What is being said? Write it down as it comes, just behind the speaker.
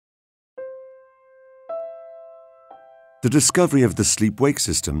The discovery of the sleep-wake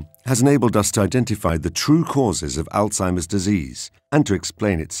system has enabled us to identify the true causes of Alzheimer's disease and to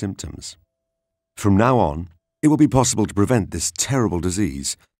explain its symptoms. From now on, it will be possible to prevent this terrible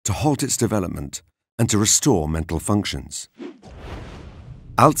disease, to halt its development, and to restore mental functions.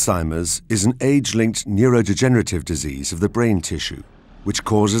 Alzheimer's is an age-linked neurodegenerative disease of the brain tissue, which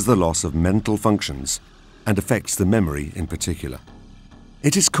causes the loss of mental functions and affects the memory in particular.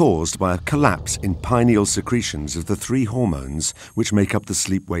 It is caused by a collapse in pineal secretions of the 3 hormones which make up the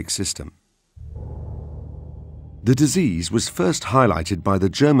sleep-wake system. The disease was first highlighted by the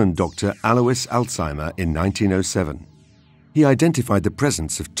German doctor Alois Alzheimer in 1907. He identified the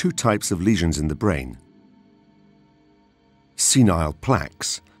presence of 2 types of lesions in the brain: senile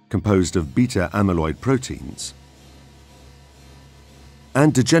plaques, composed of beta-amyloid proteins,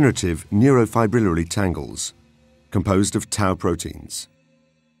 and degenerative neurofibrillary tangles, composed of tau proteins.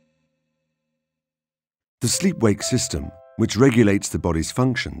 The sleep-wake system, which regulates the body's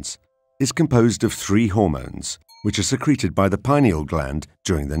functions, is composed of 3 hormones, which are secreted by the pineal gland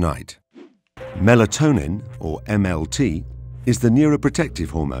during the night. Melatonin, or MLT, is the neuroprotective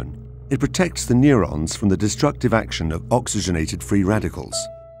hormone. It protects the neurons from the destructive action of oxygenated free radicals.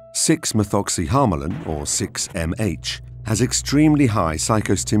 6-methoxyharmolin, or 6-MH, has extremely high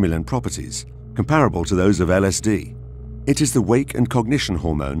psychostimulant properties, comparable to those of LSD. It is the wake and cognition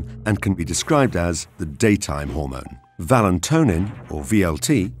hormone and can be described as the daytime hormone. Valentonin, or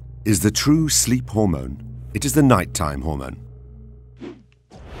VLT, is the true sleep hormone. It is the nighttime hormone.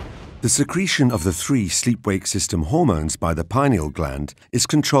 The secretion of the 3 sleep-wake system hormones by the pineal gland is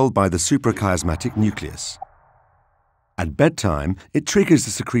controlled by the suprachiasmatic nucleus. At bedtime, it triggers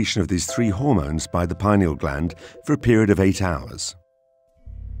the secretion of these 3 hormones by the pineal gland for a period of 8 hours.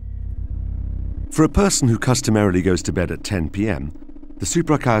 For a person who customarily goes to bed at 10 p.m., the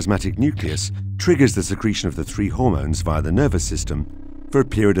suprachiasmatic nucleus triggers the secretion of the 3 hormones via the nervous system for a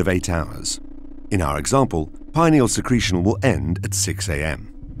period of 8 hours. In our example, pineal secretion will end at 6 a.m.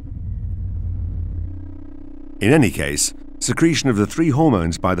 In any case, secretion of the 3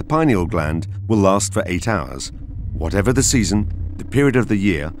 hormones by the pineal gland will last for 8 hours, whatever the season, the period of the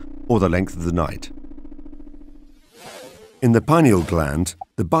year, or the length of the night. In the pineal gland,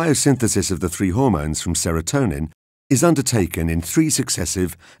 the biosynthesis of the 3 hormones from serotonin is undertaken in 3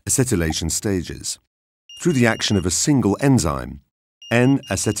 successive acetylation stages through the action of a single enzyme,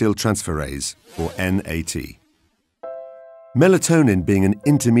 N-acetyltransferase, or NAT. Melatonin being an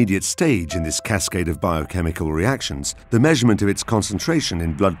intermediate stage in this cascade of biochemical reactions, the measurement of its concentration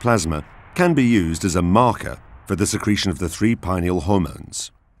in blood plasma can be used as a marker for the secretion of the 3 pineal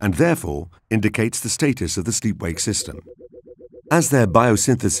hormones, and therefore indicates the status of the sleep-wake system. As their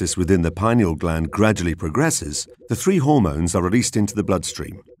biosynthesis within the pineal gland gradually progresses, the 3 hormones are released into the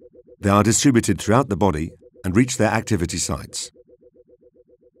bloodstream. They are distributed throughout the body and reach their activity sites.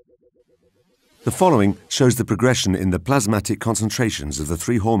 The following shows the progression in the plasmatic concentrations of the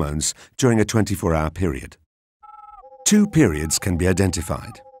 3 hormones during a 24-hour period. 2 periods can be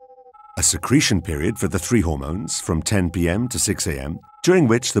identified. A secretion period for the 3 hormones from 10 p.m. to 6 a.m., during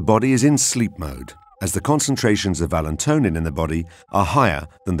which the body is in sleep mode, as the concentrations of Valentonin in the body are higher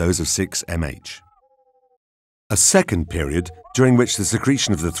than those of 6-MH. A second period during which the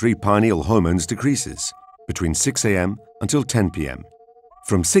secretion of the 3 pineal hormones decreases, between 6 a.m. until 10 p.m.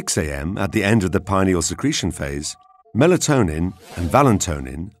 From 6 a.m. at the end of the pineal secretion phase, melatonin and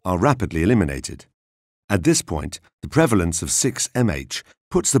Valentonin are rapidly eliminated. At this point, the prevalence of 6-MH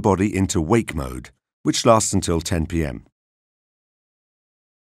puts the body into wake mode, which lasts until 10 p.m.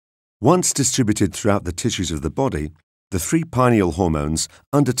 Once distributed throughout the tissues of the body, the 3 pineal hormones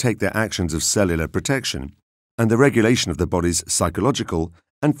undertake their actions of cellular protection and the regulation of the body's psychological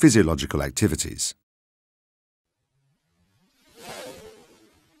and physiological activities.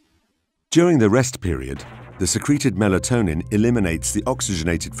 During the rest period, the secreted melatonin eliminates the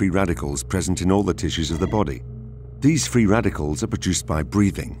oxygenated free radicals present in all the tissues of the body. These free radicals are produced by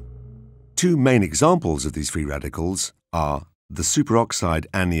breathing. 2 main examples of these free radicals are the superoxide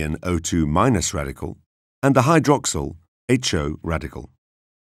anion O2- radical and the hydroxyl HO radical.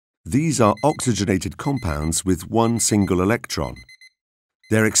 These are oxygenated compounds with 1 single electron.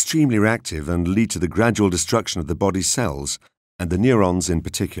 They're extremely reactive and lead to the gradual destruction of the body's cells and the neurons in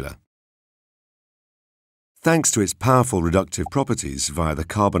particular. Thanks to its powerful reductive properties via the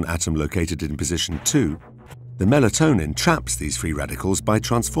carbon atom located in position 2, the melatonin traps these free radicals by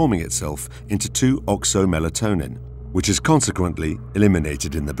transforming itself into 2-oxomelatonin, which is consequently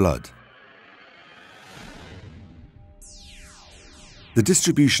eliminated in the blood. The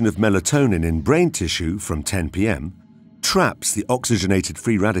distribution of melatonin in brain tissue from 10 p.m. traps the oxygenated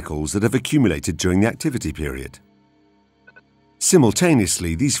free radicals that have accumulated during the activity period.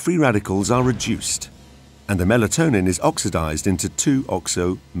 Simultaneously, these free radicals are reduced, and the melatonin is oxidized into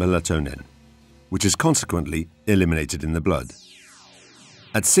 2-oxo-melatonin, which is consequently eliminated in the blood.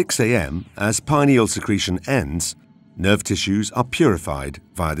 At 6 a.m., as pineal secretion ends, nerve tissues are purified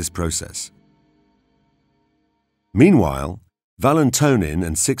via this process. Meanwhile, Valentonin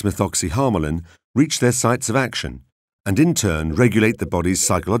and 6-methoxyharmaline reach their sites of action and in turn regulate the body's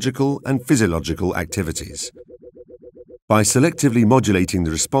psychological and physiological activities. By selectively modulating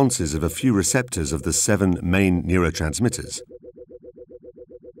the responses of a few receptors of the 7 main neurotransmitters,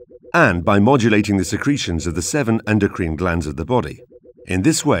 and by modulating the secretions of the 7 endocrine glands of the body. In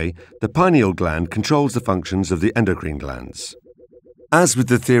this way, the pineal gland controls the functions of the endocrine glands. As with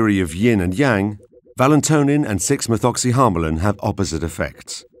the theory of yin and yang, Valentonin and 6-methoxyharmaline have opposite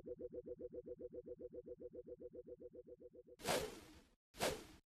effects.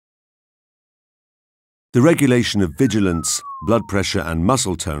 The regulation of vigilance, blood pressure and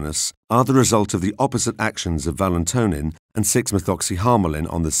muscle tonus are the result of the opposite actions of Valentonin and 6-methoxyharmaline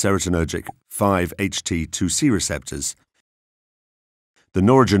on the serotonergic 5-HT2C receptors, the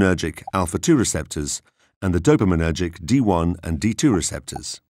noradrenergic alpha-2 receptors, and the dopaminergic D1 and D2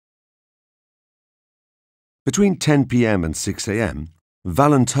 receptors. Between 10 p.m. and 6 a.m.,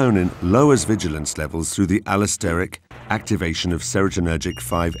 Valentonin lowers vigilance levels through the allosteric activation of serotonergic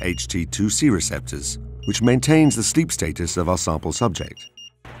 5-HT2C receptors, which maintains the sleep status of our sample subject.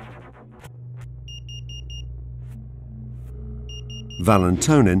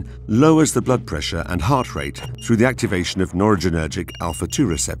 Valentonin lowers the blood pressure and heart rate through the activation of noradrenergic alpha-2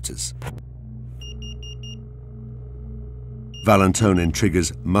 receptors. Valentonin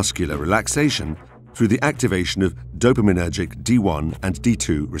triggers muscular relaxation through the activation of dopaminergic D1 and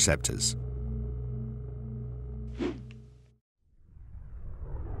D2 receptors.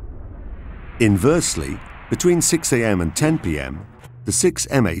 Inversely, between 6 a.m. and 10 p.m., the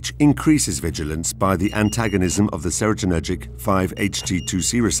 6-MH increases vigilance by the antagonism of the serotonergic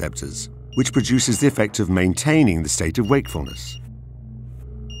 5-HT2C receptors, which produces the effect of maintaining the state of wakefulness.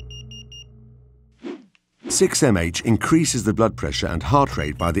 6-MH increases the blood pressure and heart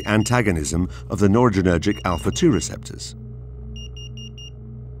rate by the antagonism of the noradrenergic alpha-2 receptors.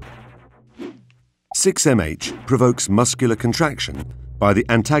 6-MH provokes muscular contraction by the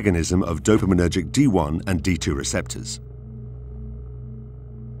antagonism of dopaminergic D1 and D2 receptors.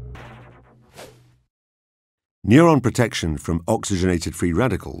 Neuron protection from oxygenated free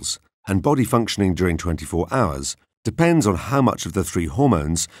radicals and body functioning during 24 hours depends on how much of the 3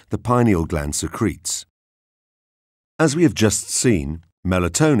 hormones the pineal gland secretes. As we have just seen,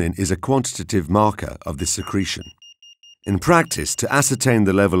 melatonin is a quantitative marker of this secretion. In practice, to ascertain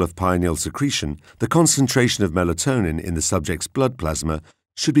the level of pineal secretion, the concentration of melatonin in the subject's blood plasma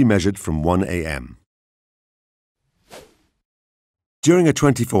should be measured from 1 a.m. During a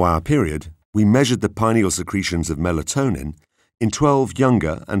 24-hour period, we measured the pineal secretions of melatonin in 12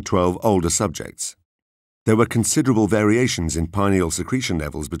 younger and 12 older subjects. There were considerable variations in pineal secretion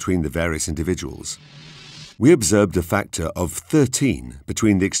levels between the various individuals. We observed a factor of 13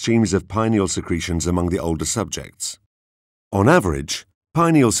 between the extremes of pineal secretions among the older subjects. On average,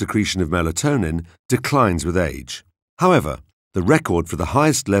 pineal secretion of melatonin declines with age. However, the record for the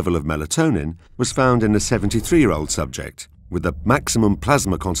highest level of melatonin was found in a 73-year-old subject with a maximum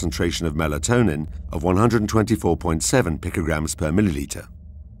plasma concentration of melatonin of 124.7 picograms per milliliter.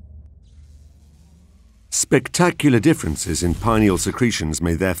 Spectacular differences in pineal secretions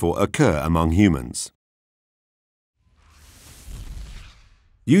may therefore occur among humans.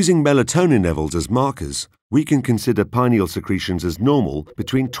 Using melatonin levels as markers, we can consider pineal secretions as normal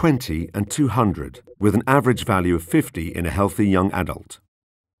between 20 and 200, with an average value of 50 in a healthy young adult.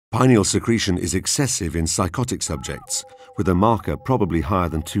 Pineal secretion is excessive in psychotic subjects, with a marker probably higher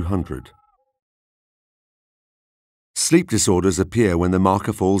than 200. Sleep disorders appear when the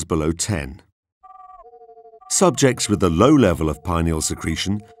marker falls below 10. Subjects with a low level of pineal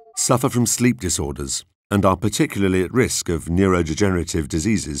secretion suffer from sleep disorders and are particularly at risk of neurodegenerative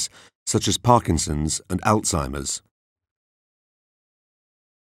diseases such as Parkinson's and Alzheimer's.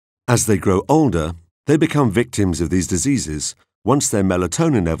 As they grow older, they become victims of these diseases once their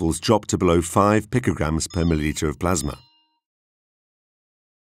melatonin levels drop to below 5 picograms per milliliter of plasma.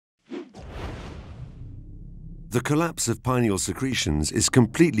 The collapse of pineal secretions is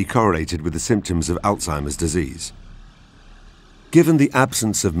completely correlated with the symptoms of Alzheimer's disease. Given the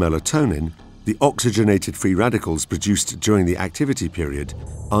absence of melatonin, the oxygenated free radicals produced during the activity period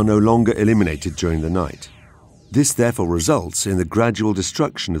are no longer eliminated during the night. This therefore results in the gradual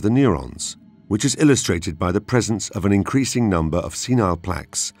destruction of the neurons, which is illustrated by the presence of an increasing number of senile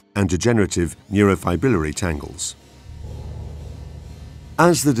plaques and degenerative neurofibrillary tangles.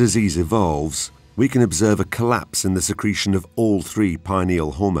 As the disease evolves, we can observe a collapse in the secretion of all three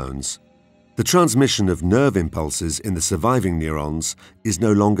pineal hormones. The transmission of nerve impulses in the surviving neurons is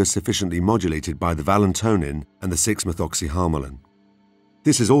no longer sufficiently modulated by the Valentonin and the 6-methoxyharmalan.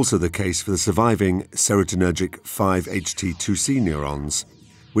 This is also the case for the surviving serotonergic 5-HT2C neurons,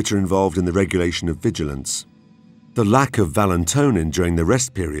 which are involved in the regulation of vigilance. The lack of Valentonin during the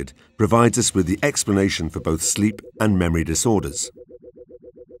rest period provides us with the explanation for both sleep and memory disorders,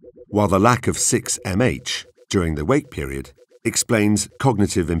 while the lack of 6-MH during the wake period explains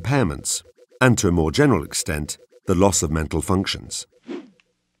cognitive impairments and, to a more general extent, the loss of mental functions.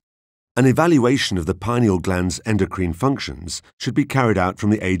 An evaluation of the pineal gland's endocrine functions should be carried out from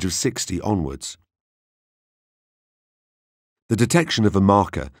the age of 60 onwards. The detection of a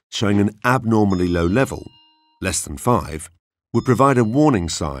marker showing an abnormally low level, less than 5, would provide a warning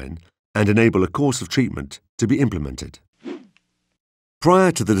sign and enable a course of treatment to be implemented.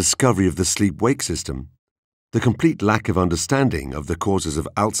 Prior to the discovery of the sleep-wake system, the complete lack of understanding of the causes of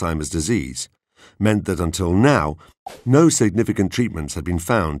Alzheimer's disease meant that until now, no significant treatments had been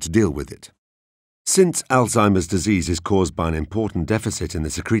found to deal with it. Since Alzheimer's disease is caused by an important deficit in the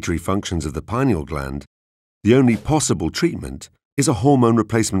secretory functions of the pineal gland, the only possible treatment is a hormone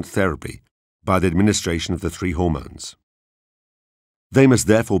replacement therapy by the administration of the three hormones. They must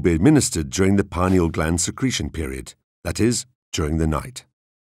therefore be administered during the pineal gland secretion period, that is, during the night.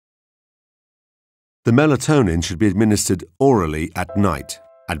 The melatonin should be administered orally at night,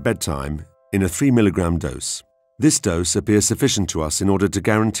 at bedtime, in a 3 mg dose. This dose appears sufficient to us in order to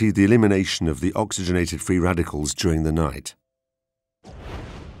guarantee the elimination of the oxygenated free radicals during the night.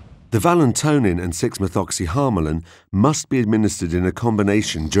 The Valentonin and 6-methoxyharmalan must be administered in a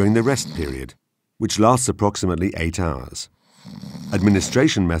combination during the rest period, which lasts approximately 8 hours.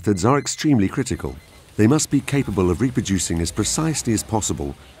 Administration methods are extremely critical. They must be capable of reproducing as precisely as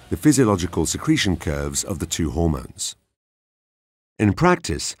possible the physiological secretion curves of the two hormones. In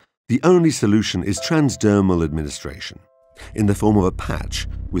practice, the only solution is transdermal administration, in the form of a patch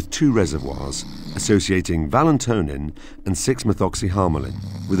with two reservoirs associating Valentonin and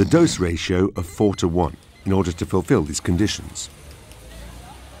 6-methoxyharmalan with a dose ratio of 4:1 in order to fulfill these conditions.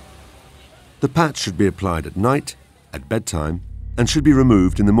 The patch should be applied at night, at bedtime, and should be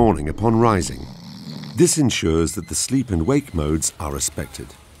removed in the morning upon rising. This ensures that the sleep and wake modes are respected.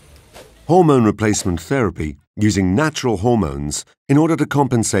 Hormone replacement therapy using natural hormones in order to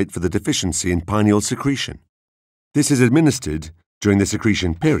compensate for the deficiency in pineal secretion. This is administered during the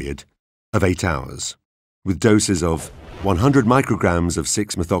secretion period of 8 hours, with doses of 100 micrograms of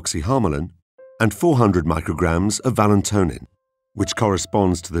 6-methoxyharmalan and 400 micrograms of Valentonin, which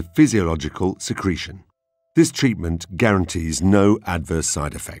corresponds to the physiological secretion. This treatment guarantees no adverse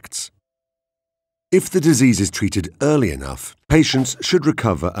side effects. If the disease is treated early enough, patients should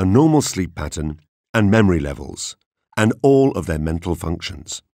recover a normal sleep pattern and memory levels, and all of their mental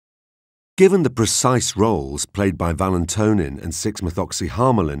functions. Given the precise roles played by Valentonin and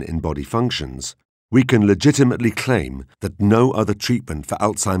 6-methoxyharmalan in body functions, we can legitimately claim that no other treatment for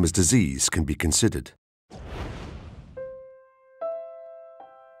Alzheimer's disease can be considered.